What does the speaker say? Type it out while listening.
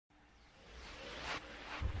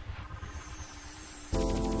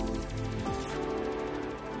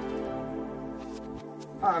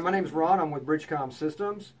Hi, my name is Ron. I'm with BridgeCom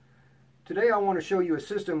Systems. Today I want to show you a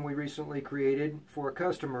system we recently created for a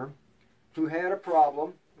customer who had a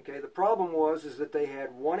problem. Okay, the problem was that they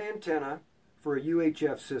had one antenna for a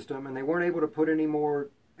UHF system and they weren't able to put any more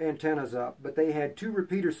antennas up, but they had two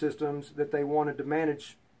repeater systems that they wanted to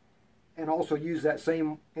manage and also use that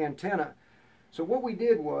same antenna. So what we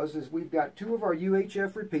did was we've got two of our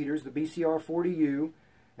UHF repeaters, the BCR40U,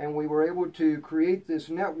 and we were able to create this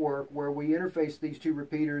network where we interface these two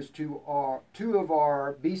repeaters to two of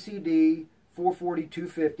our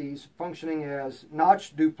BCD-44250s functioning as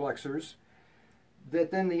notch duplexers,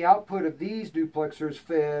 that then the output of these duplexers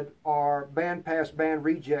fed our band pass band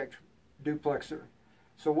reject duplexer.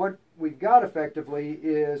 So what we've got effectively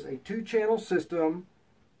is a two-channel system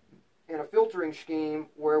and a filtering scheme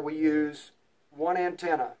where we use one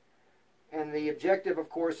antenna. And the objective, of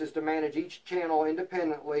course, is to manage each channel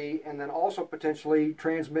independently and then also potentially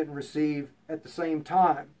transmit and receive at the same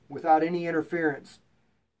time without any interference.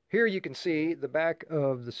 Here you can see the back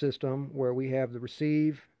of the system where we have the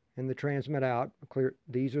receive and the transmit out.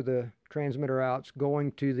 These are the transmitter outs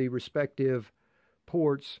going to the respective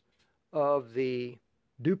ports of the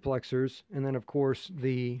duplexers, and then of course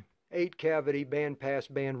the 8-cavity band pass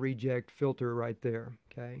band reject filter right there.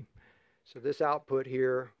 Okay, so this output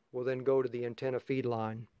here will then go to the antenna feed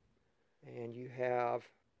line, and you have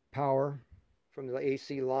power from the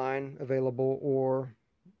AC line available or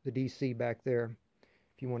the DC back there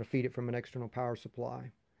if you want to feed it from an external power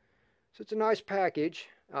supply. So it's a nice package.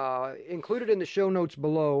 Included in the show notes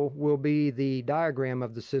below will be the diagram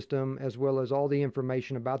of the system as well as all the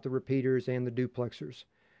information about the repeaters and the duplexers.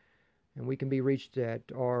 And we can be reached at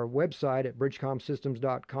our website at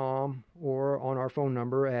bridgecomsystems.com or on our phone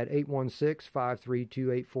number at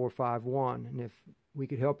 816-532-8451. And if we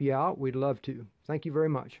could help you out, we'd love to. Thank you very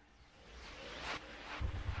much.